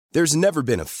There's never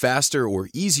been a faster or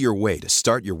easier way to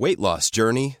start your weight loss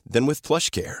journey than with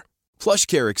PlushCare.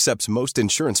 PlushCare accepts most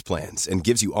insurance plans and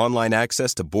gives you online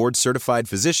access to board-certified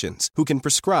physicians who can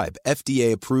prescribe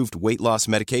FDA-approved weight loss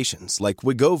medications like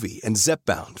Wegovy and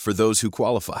Zepbound for those who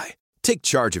qualify. Take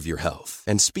charge of your health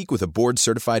and speak with a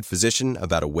board-certified physician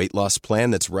about a weight loss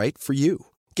plan that's right for you.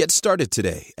 Get started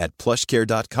today at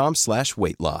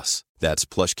plushcare.com/weightloss. That's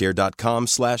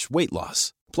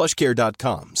plushcare.com/weightloss.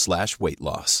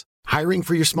 plushcare.com/weightloss. Hiring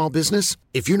for your small business?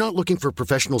 If you're not looking for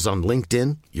professionals on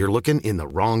LinkedIn, you're looking in the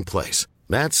wrong place.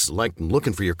 That's like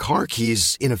looking for your car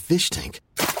keys in a fish tank.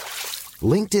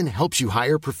 LinkedIn helps you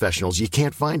hire professionals you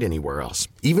can't find anywhere else,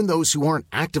 even those who aren't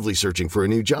actively searching for a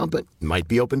new job but might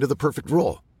be open to the perfect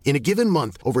role. In a given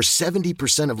month, over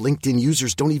 70% of LinkedIn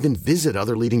users don't even visit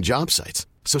other leading job sites.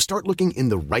 So start looking in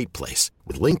the right place.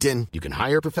 With LinkedIn, you can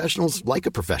hire professionals like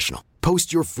a professional.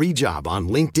 Post your free job on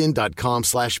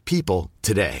linkedin.com/people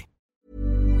today.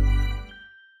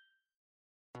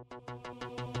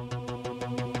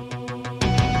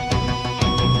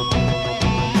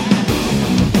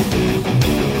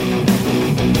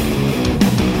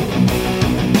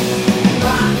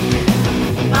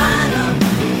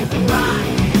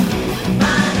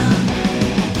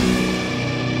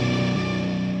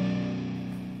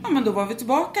 Men då var vi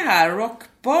tillbaka här, Rock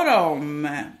Bottom.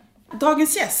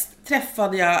 Dagens gäst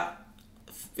träffade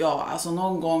jag alltså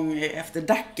någon gång efter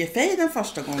Dackefejden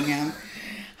första gången.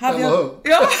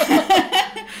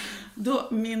 Då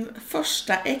min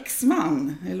första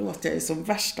exman, det låter jag ju som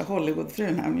värsta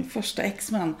Hollywoodfrun här, min första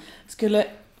exman skulle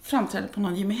framträda på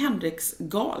någon Jimi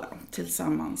Hendrix-gala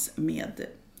tillsammans med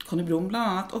Conny Blom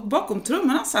bland annat. Och bakom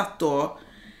trummorna satt då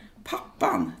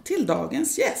pappan till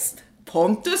dagens gäst,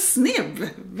 Pontus Snibb.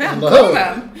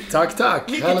 Välkommen!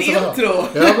 Tack. Vilket intro!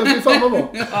 Ja, men det fan vad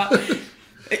bra.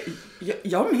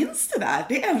 Jag minns det där.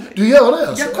 Du gör det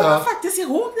alltså? Jag kommer faktiskt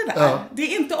ihåg det där. Ja. Det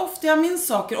är inte ofta jag minns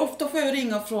saker. Ofta får jag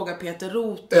ringa och fråga Peter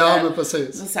Roth. Ja, men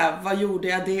precis. Så här, vad gjorde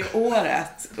jag det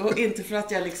året? Och inte för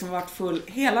att jag liksom varit full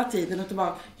hela tiden, utan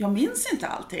bara, jag minns inte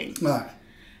allting. Nej.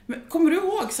 Men kommer du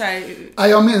ihåg så här? Ja,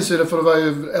 jag minns ju det, för det var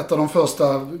ju ett av de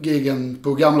första giggen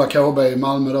på gamla KB i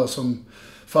Malmö då som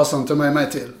farsan tog med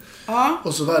mig till. Ja.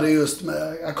 Och så var det just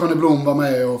med, Conny Blom var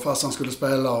med och farsan skulle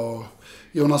spela och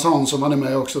Jonas Hansson var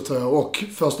med också tror jag. Och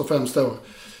först och främst då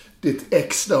ditt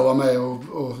ex då var med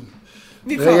och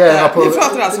vi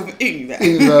pratar alltså om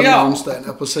Yngve Malmsten,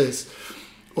 ja precis.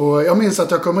 Och jag minns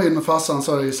att jag kommer in med farsan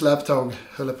så i släptåg,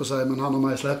 höll jag på att säga, men han har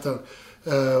mig i släptåg.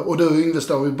 Och du och Yngve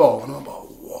står vid baren och bara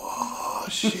wow,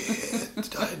 shit,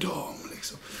 det är de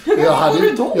liksom.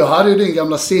 Jag hade ju din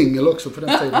gamla singel också på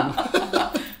den tiden.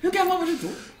 Hur gammal var du då?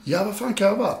 Ja, vad fan kan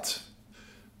jag ha varit?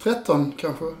 13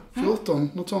 kanske, 14,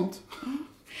 något sånt.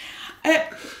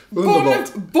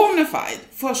 Bonafide,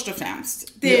 först och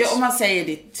främst. Det är yes. Om man säger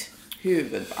ditt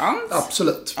huvudband.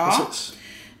 Absolut, ja. Precis.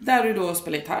 Där du då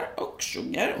spelar gitarr och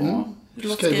sjunger och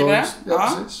låtskrivare.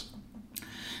 Ja, precis.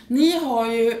 Ni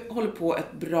har ju hållit på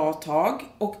ett bra tag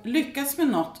och lyckats med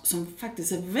något som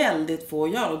faktiskt är väldigt få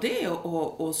att göra. Och det är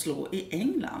att slå i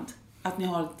England. Att ni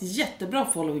har ett jättebra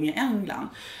following i England.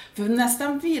 För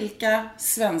nästan vilka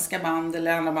svenska band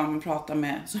eller andra band man pratar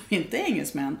med som inte är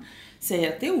engelsmän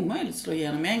säger att det är omöjligt att slå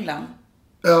igenom i England.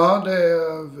 Ja, det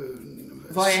är...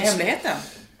 Vad är hemligheten?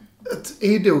 Ett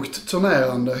idogt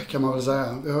turnerande kan man väl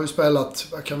säga. Vi har ju spelat,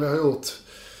 vad kan vi ha gjort?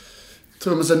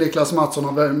 Trummisen Niklas Mattsson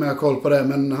har mer koll på det,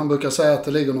 men han brukar säga att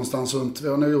det ligger någonstans runt. Vi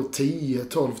har nu gjort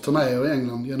 10-12 turnéer i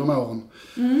England genom åren.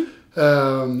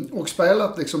 Och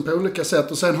spelat liksom på olika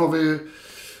sätt. Och sen har vi ju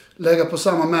legat på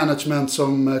samma management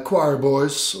som Choir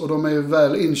Boys och de är ju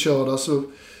väl inkörda, så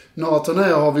några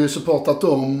turnéer har vi ju supportat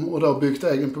dem och då byggt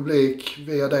egen publik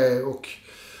via det och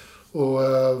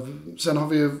sen har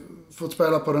vi ju fått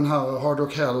spela på den här Hard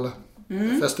Rock Hell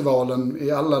festivalen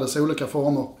i alla dess olika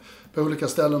former på olika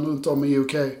ställen runt om i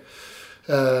UK.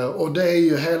 Och det är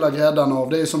ju hela gräddan av,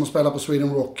 det är som att spela på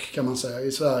Sweden Rock kan man säga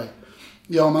i Sverige.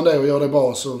 Gör man det och gör det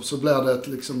bra så blir det ett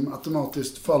liksom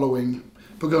automatiskt following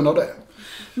på grund av det.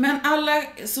 Men alla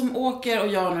som åker och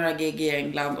gör några gig i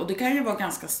England, och det kan ju vara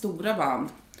ganska stora band,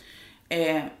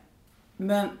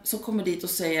 men som kommer dit och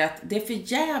säger att det är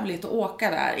för jävligt att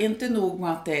åka där. Inte nog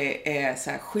med att det är så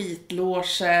här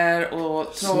skitloger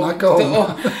och trångt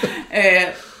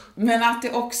men att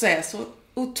det också är så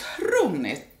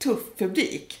otroligt tuff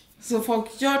publik. Så folk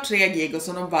gör 3 gig och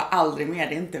så de bara aldrig mer,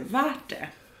 det är inte värt det.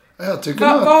 Jag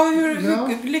tycker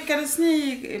hur lyckades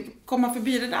ni komma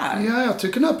förbi det där? Ja, jag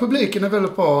tycker den här publiken är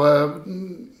väldigt bra.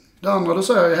 Det andra du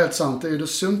säger är helt sant. Det är ju det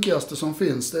sunkigaste som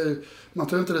finns. Man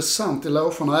tror inte det är sant i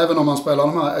logerna. Även om man spelar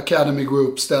de här Academy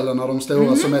Group-ställena, de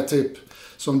stora som är typ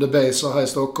som The Base här i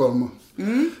Stockholm.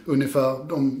 ungefär.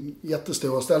 De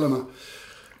jättestora ställena.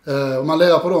 Om man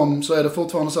lirar på dem så är det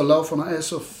fortfarande så att logerna är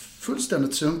så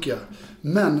fullständigt sunkiga.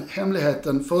 Men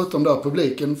hemligheten, förutom då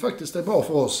publiken faktiskt är bra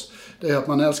för oss, det är att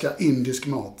man älskar indisk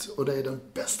mat. Och det är den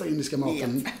bästa indiska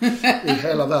maten i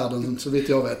hela världen, så vitt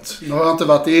jag vet. Nu har jag inte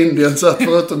varit i Indien, så att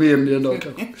förutom i Indien då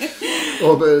kanske.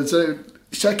 Och så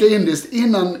käka indiskt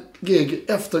innan gig,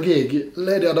 efter gig,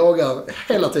 lediga dagar,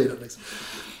 hela tiden liksom.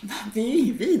 Vi är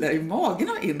ju vidare i magen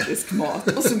av indisk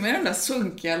mat. Och så med de där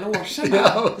sunkiga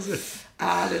logerna.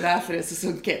 Det är därför det är så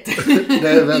sunkigt. Det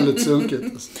är väldigt sunkigt.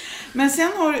 Alltså. Men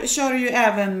sen kör du ju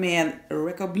även med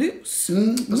Record Blues.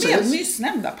 Med nyss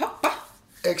nämnda pappa.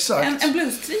 Exakt. En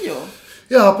blues-trio.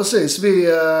 Ja, precis.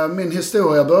 Min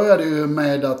historia började ju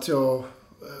med att jag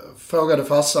frågade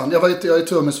farsan. Jag är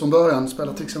trummis från början.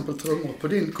 Spelade till exempel trummor på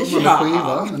din kommande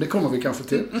skiva. Men det kommer vi kanske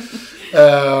till.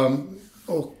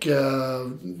 Och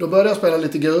då började jag spela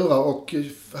lite gura och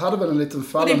hade väl en liten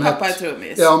fallenhet. Och din pappa är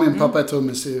trummis? Ja, min pappa är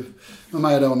trummis med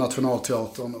mig då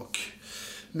Nationalteatern och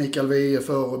Mikael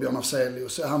Wiehe och Björn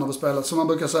Afzelius. Han har väl spelat, som man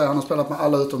brukar säga, han har spelat med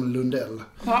alla utom Lundell.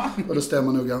 Ja. Och det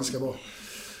stämmer nog ganska bra.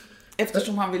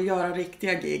 Eftersom han vill göra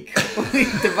riktiga gig och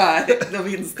inte bara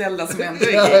de inställda som ändå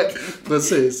är gig. Ja,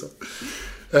 precis.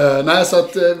 Nej, så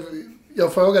att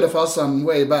jag frågade farsan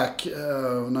way back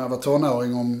när jag var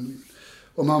tonåring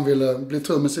om han ville bli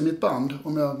trummis i mitt band.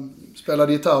 Om jag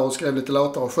spelade gitarr och skrev lite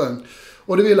låtar och sjöng.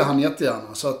 Och det ville han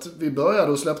jättegärna. Så att vi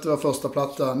började och släppte vår första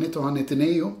platta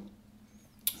 1999.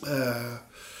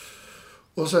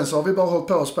 Och sen så har vi bara hållit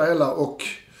på att spela. Och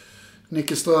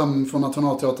Nicke Ström från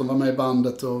Nationalteatern var med i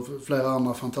bandet. Och flera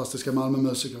andra fantastiska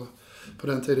Malmö-musiker. På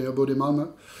den tiden jag bodde i Malmö.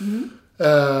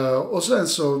 Och sen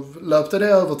så löpte det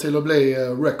över till att bli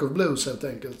Record Blues helt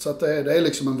enkelt. Så att det är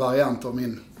liksom en variant av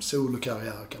min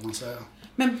solokarriär kan man säga.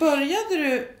 Men började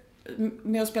du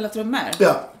med att spela trummor?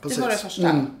 Ja, precis. Det var det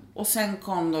första. Och sen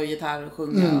kom då gitarr och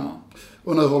sjunga.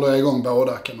 Och nu håller jag igång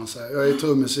båda kan man säga. Jag är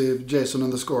trummis i Jason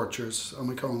and the Scorchers,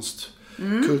 amerikanskt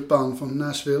kultband från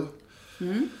Nashville.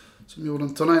 Som gjorde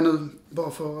en turné nu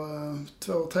bara för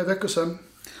 2-3 veckor sedan.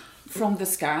 From the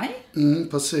Sky.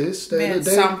 Precis. Med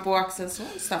Sampo Axelsson,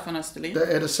 Staffan Österlind. Det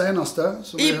är det senaste.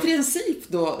 I princip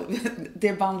då,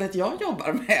 det bandet jag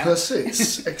jobbar med.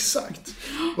 Precis, exakt.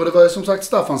 Och det var ju som sagt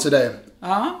Staffans idé.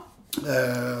 Ja.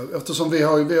 Eftersom vi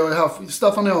har ju haft,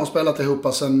 Staffan och jag har spelat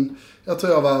ihop sen, jag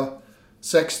tror jag var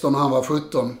 16 och han var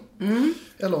 17.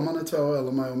 Eller om man är 2 år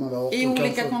eller mig om man var 18. I olika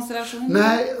kanske. konstellationer?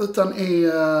 Nej, utan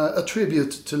i A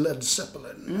Tribute to Led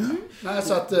Zeppelin. Nej,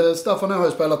 så att Staffan och jag har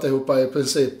ju spelat ihop i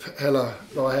princip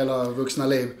hela vuxna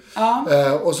liv.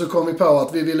 Ja. Och så kom vi på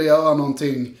att vi ville göra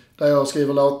någonting där jag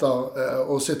skriver låtar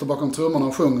och sitter bakom trummorna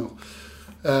och sjunger.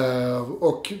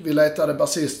 Och vi letade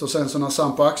basist och sen så när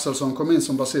Sampo Axelsson kom in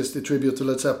som basist i Tribute to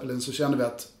Led Zeppelin så kände vi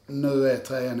att nu är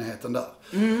treenigheten där.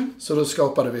 Så då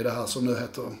skapade vi det här som nu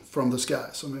heter From the Sky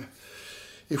som är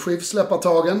i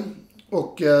skivsläppartagen.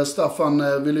 Och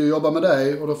Staffan ville ju jobba med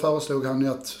dig och då föreslog han ju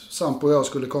att Sampo och jag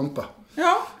skulle kompa.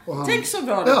 Ja, tänk så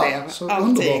bra det blev. Så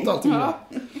underbart allting. Ja.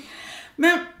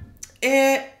 Men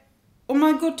om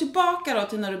man går tillbaka då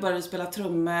till när du började spela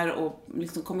trummor och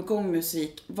liksom kom igång med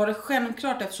musik. Var det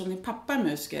självklart eftersom din pappa är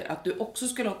musiker att du också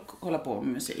skulle hålla på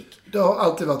med musik? Det har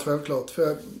alltid varit självklart för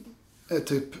jag är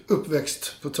typ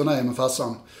uppväxt på turné med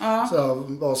farsan. Ja. Så jag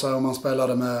var så här om man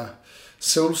spelade med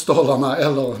Solstolarna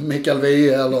eller Mikael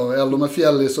Wiehe eller med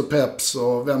Fjällis och Peps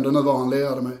och vem det nu var han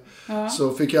lirade med. Ja.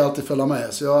 Så fick jag alltid följa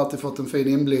med. Så jag har alltid fått en fin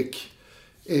inblick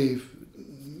i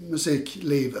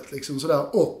musiklivet liksom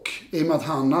sådär. Och i och med att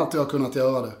han alltid har kunnat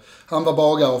göra det. Han var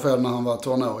bagare själv när han var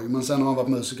tonåring men sen har han varit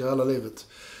musiker hela livet.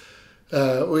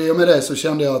 Och i och med det så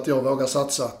kände jag att jag vågar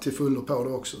satsa till fullo på det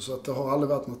också. Så att det har aldrig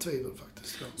varit något tvivel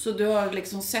faktiskt. Ja. Så du har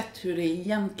liksom sett hur det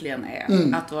egentligen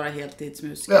är att vara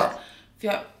heltidsmusiker? Ja.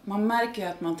 För man märker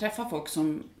att man träffar folk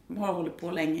som har hållit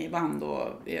på länge i band och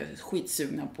är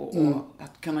skitsugna på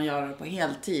att kunna göra det på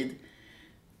heltid.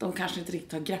 De kanske inte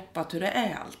riktigt har greppat hur det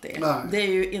är alltid. Nej. Det är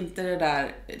ju inte det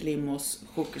där limos,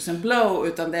 hookers and blow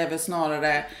utan det är väl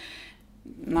snarare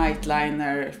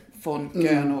nightliner,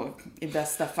 Fonkön och i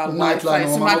bästa fall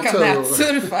wifi så man kan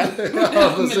nätsurfa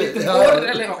med lite borr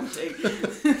eller någonting.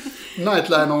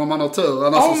 Nightliner om man har tur,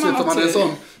 annars så sitter man i en sån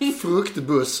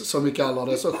fruktbuss som vi kallar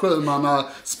det, så 7-manna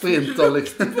sprinter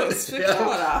liksom.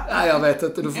 Nej, jag vet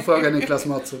inte, du får fråga Niklas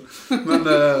Mattsson. Men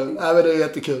det är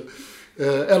jättekul.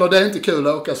 Eller det är inte kul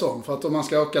att åka sån, för att om man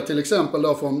ska åka till exempel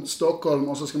då från Stockholm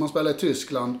och så ska man spela i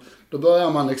Tyskland, då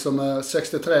börjar man liksom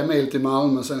 63 mil till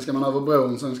Malmö, sen ska man över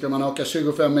bron, sen ska man åka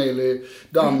 25 mil i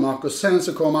Danmark och sen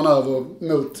så kommer man över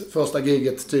mot första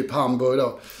giget typ Hamburg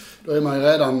då. Då är man ju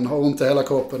redan, har ont i hela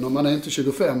kroppen och man är inte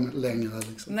 25 längre.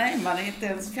 Liksom. Nej, man är inte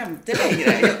ens 50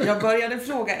 längre. Jag började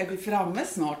fråga, är vi framme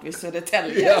snart vid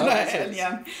Södertälje den här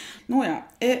helgen? Nåja,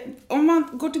 om man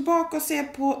går tillbaka och ser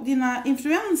på dina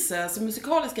influenser, alltså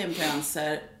musikaliska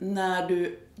influenser, när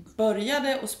du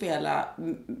började att spela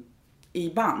i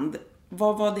band.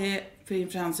 Vad var det för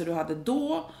influenser du hade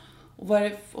då? Och vad är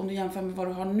det, om du jämför med vad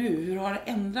du har nu, hur har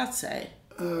det ändrat sig?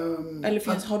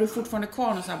 Eller har du fortfarande kvar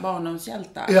några sådana här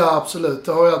barndomshjältar? Ja, absolut.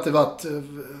 Det har ju alltid varit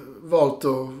valt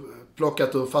och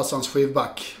plockat ur farsans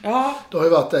skivback. Ja. Det har ju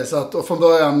varit det. Så att, och från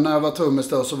början när jag var trummis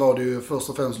då så var det ju först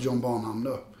och främst John Bonham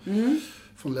då.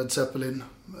 Från Led Zeppelin.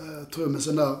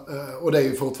 Trummisen där. Och det är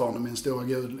ju fortfarande min stora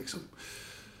gud liksom.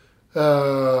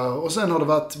 Och sen har det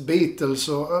varit Beatles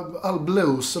och all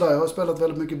blues så där. Jag har spelat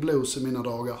väldigt mycket blues i mina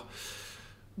dagar.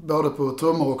 Både på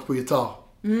trummor och på gitarr.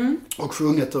 Och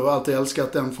sjungit och alltid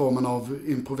älskat den formen av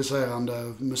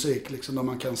improviserande musik liksom, där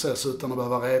man kan ses utan att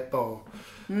behöva repa och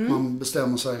man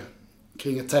bestämmer sig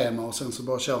kring ett tema och sen så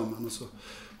bara kör man och så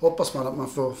hoppas man att man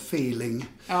får feeling.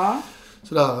 Ja.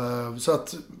 Sådär, så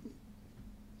att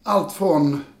allt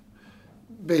från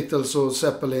Beatles och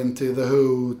Zeppelin till The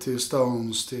Who till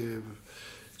Stones till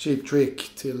Cheap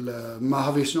Trick till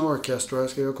Mahavishnu Orchestra. Jag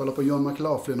ska ju kolla på John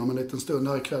McLaughlin om en liten stund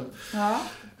här ikväll. Ja.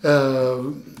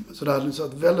 Så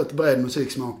ett väldigt bred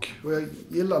musiksmak. Och jag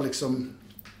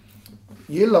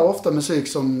gillar ofta musik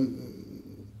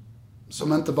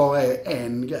som inte bara är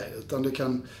en grej. Utan det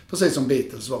kan, precis som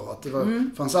Beatles var. Att det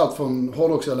fanns allt från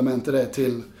hårdrockselement i det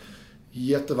till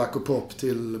jättevacker pop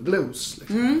till blues.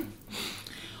 Liksom.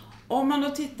 Om man då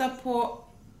tittar på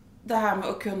det här med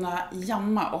att kunna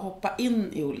jamma och hoppa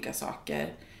in i olika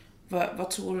saker. Vad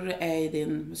tror du det är i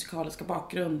din musikaliska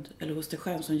bakgrund eller hos dig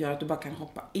själv som gör att du bara kan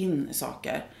hoppa in i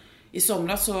saker? I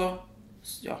somras så,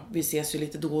 vi ses ju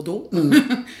lite då och då.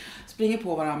 Springer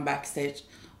på varandra backstage.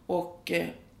 Och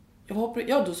då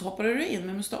hoppade du in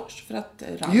med mustasch för att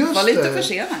Ralf var lite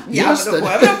försenad. Ja, men då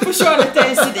går jag väl upp och kör lite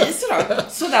AC/DC då.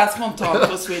 Sådär spontant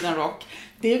på Sweden Rock.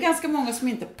 Det är ju ganska många som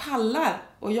inte pallar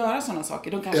att göra sådana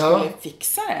saker. De kanske skulle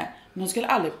fixa det. Men de skulle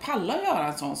aldrig palla att göra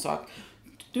en sån sak.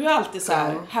 Du är alltid så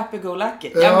här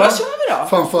happy-go-lucky. Ja, men då kör vi då.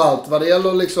 Framförallt vad det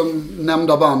gäller liksom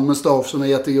nämnda band med Staff som är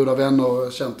jättegoda vänner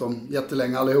och känt dem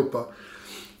jättelänge allihopa.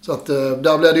 Så att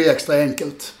där blir det ju extra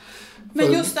enkelt.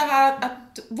 Men just det här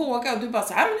att våga och du bara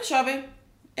så här, men nu kör vi.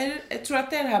 Jag tror att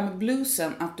det är det här med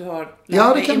bluesen att du har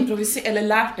lärt dig improvisera, eller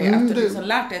lärt dig att du liksom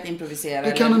lärt dig att improvisera.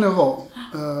 Det kan det nog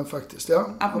vara faktiskt, ja.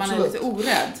 Att man absolut. är lite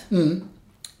orädd.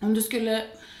 Om du skulle,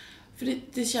 för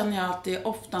det känner jag att det är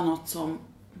ofta något som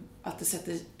att det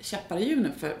sätter käppar i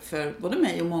hjulen för både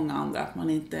mig och många andra, att man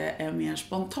inte är mer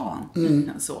spontan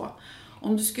än så.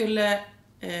 Om du skulle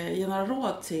ge några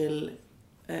råd till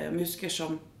musiker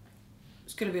som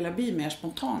skulle vilja bli mer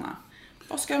spontana,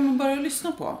 vad ska man börja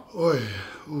lyssna på? Oj,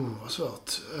 vad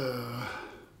svårt.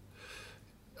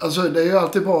 Alltså det är ju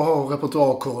alltid bra att ha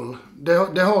repertoarkoll.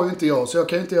 Det har ju inte jag, så jag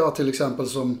kan inte göra till exempel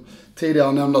som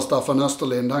tidigare nämnda Staffan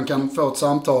Österlind. Han kan få ett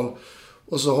samtal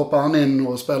och så hoppar han in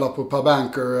och spelar på Per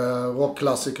Banker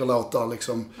rockklassikerlåtar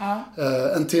liksom.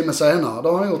 En timme senare. Det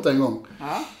har han gjort en gång.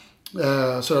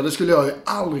 Så det skulle jag ju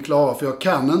aldrig klara, för jag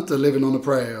kan inte Living on a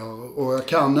Prayer och jag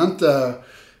kan inte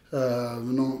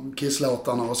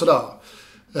Kiss-låtarna och sådär.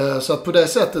 Så att på det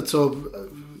sättet så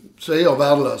är jag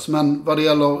värdelös. Men vad det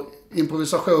gäller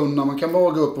improvisation när man kan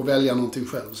bara gå upp och välja någonting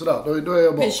själv sådär, då är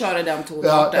jag bra. Vi kör i den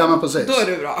tonarten. Ja, men precis. Då är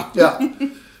du bra. Ja.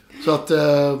 Så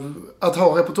att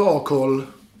ha repertoarkoll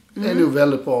är nog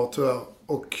väldigt bra, tror jag.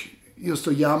 Och just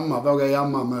att våga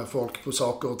jamma med folk på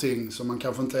saker och ting som man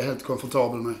kanske inte är helt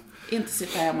komfortabel med. Inte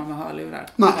sitta hemma med hörlurar.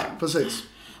 Nej, precis.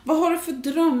 Vad har du för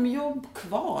drömjobb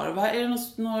kvar? Är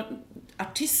det några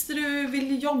artister du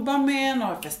vill jobba med?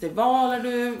 Några festivaler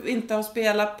du inte har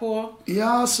spelat på?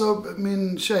 Ja, så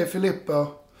min tjej Filippa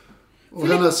och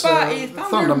Filippa hennes i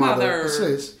Thunder Mother.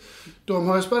 Precis. De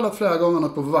har ju spelat flera gånger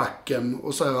på Wacken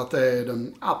och säger att det är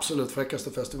den absolut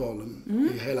fräckaste festivalen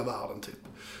i hela världen typ.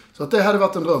 Så att det hade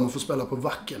varit en dröm att få spela på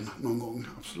Wacken någon gång,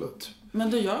 absolut.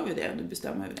 Men då gör vi det, du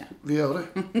bestämmer ju det. Vi gör det.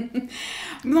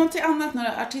 Någonting annat,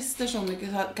 några artister som du,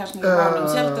 kanske några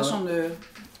barndomshjältar som du...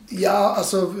 Ja,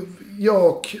 alltså jag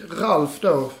och Ralf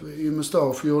då i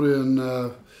Mustasch gjorde ju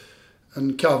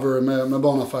en cover med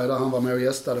Bonafide där han var med och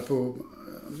gästade på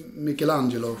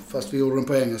Michelangelo, fast vi gjorde den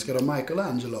på engelska då,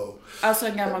 Michelangelo. Alltså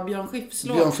en gammal Björn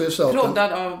Skifs-låt,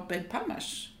 proddad av Bengt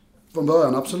Palmers. Från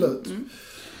början, absolut.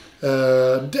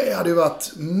 Det hade ju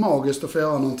varit magiskt att få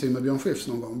göra någonting med Björn Skifs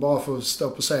någon gång. Bara för att stå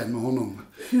på scen med honom.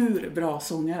 Hur bra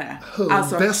sångare.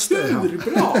 Hur bäst är han? Hur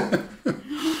bra?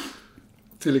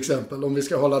 Till exempel, om vi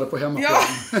ska hålla det på hemmaplan.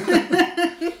 Ja.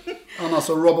 men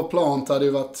alltså Robert Plant hade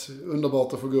ju varit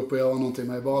underbart att få gå upp och göra någonting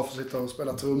med. Bara för att sitta och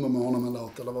spela trummor med honom en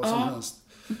låt eller vad som helst.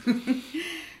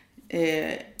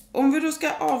 Om vi då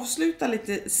ska avsluta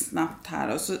lite snabbt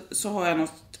här så har jag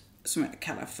något som jag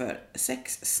kallar för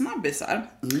 6 snabbisar.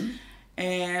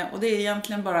 Och det är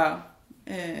egentligen bara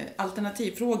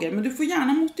alternativfrågor. Men du får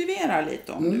gärna motivera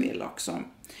lite om du vill också.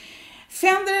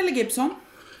 Fender eller Gibson?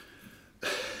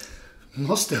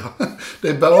 Måste jag? Det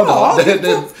är båda. Ja,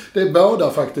 det är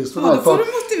båda faktiskt. Ja, då får du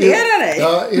motivera dig.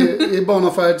 Ja, i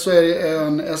Bonafide så är jag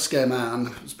en SG-man.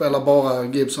 Spelar bara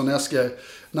Gibson SG.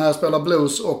 När jag spelar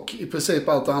blues och i princip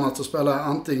allt annat så spelar jag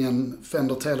antingen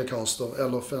Fender Telecaster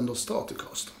eller Fender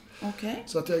Stratocaster. Okay.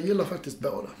 Så att jag gillar faktiskt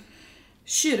båda.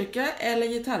 Kyrka eller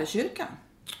gitarrkyrka?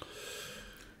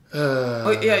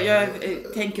 Och jag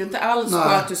tänker inte alls på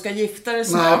att du ska gifta dig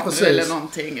snart eller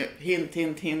någonting.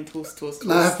 Hint, host.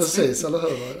 Nej, precis, eller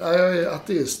hur? Jag är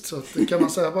ateist, så det kan man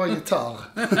säga bara gitarr.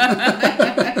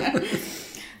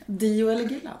 Dio eller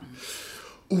Gillan?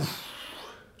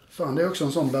 Fan, det är också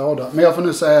en sån båda. Men jag får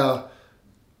nu säga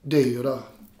Dio där.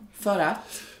 För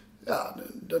att? Ja,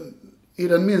 i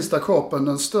den minsta kroppen,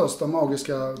 den största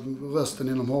magiska rösten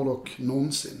inom hårdrock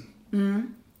någonsin.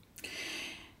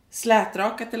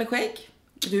 Slätrakat eller skägg?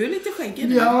 Du är lite skäggig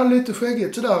nu. Ja, lite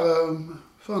skäggigt sådär.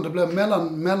 Fan, det blev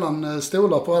mellan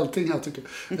stolar på allting här tycker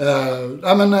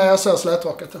jag. Men jag säger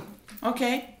slätrakat.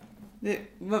 Okej.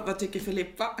 Vad tycker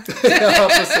Filippa? Ja,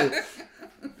 precis.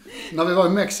 När vi var i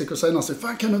Mexiko senare så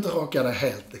fan kan du inte raka dig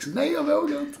helt? Liksom. Nej, jag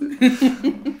vågar inte.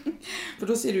 För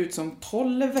då ser det ut som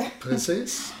 12.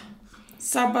 Precis.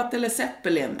 Sabbath eller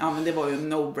Zeppelin? Ja, men det var ju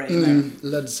en no-brainer.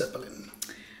 Led Zeppelin.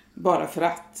 Bara för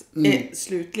att.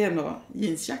 Slutligen då,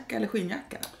 jeansjacka eller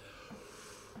skinnjacka?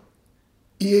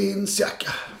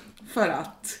 Jeansjacka. För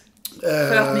att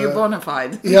ni är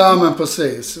Bonafide. Ja, men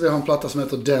precis. Vi har en platta som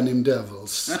heter Denim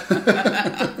Devils.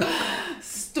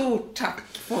 Stort tack,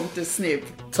 Pontus Snibb.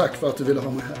 Tack för att du ville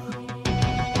ha mig här.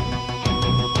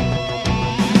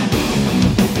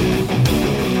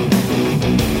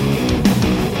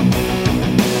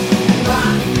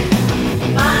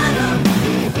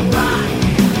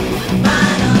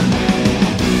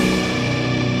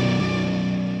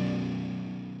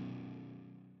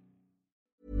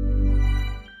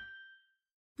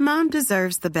 Mom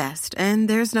deserves the best, and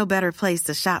there's no better place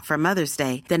to shop for Mother's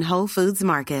Day than Whole Foods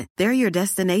Market. They're your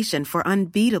destination for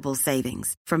unbeatable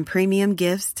savings, from premium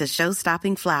gifts to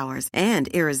show-stopping flowers and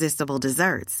irresistible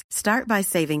desserts. Start by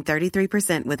saving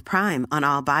 33% with Prime on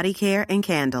all body care and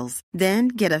candles. Then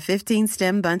get a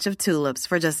 15-stem bunch of tulips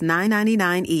for just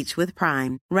 $9.99 each with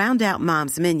Prime. Round out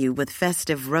Mom's menu with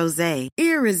festive rosé,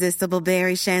 irresistible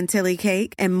berry chantilly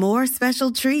cake, and more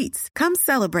special treats. Come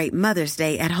celebrate Mother's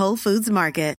Day at Whole Foods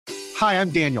Market. Hi,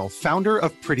 I'm Daniel, founder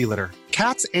of Pretty Litter.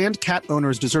 Cats and cat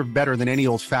owners deserve better than any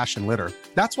old-fashioned litter.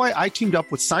 That's why I teamed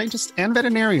up with scientists and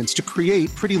veterinarians to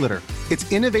create Pretty Litter.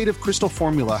 Its innovative crystal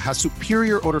formula has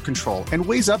superior odor control and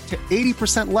weighs up to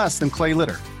 80% less than clay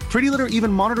litter. Pretty Litter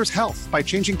even monitors health by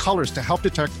changing colors to help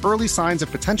detect early signs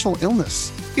of potential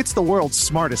illness. It's the world's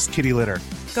smartest kitty litter.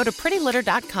 Go to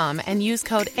prettylitter.com and use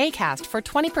code ACAST for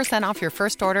 20% off your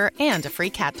first order and a free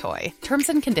cat toy. Terms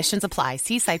and conditions apply.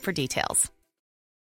 See site for details.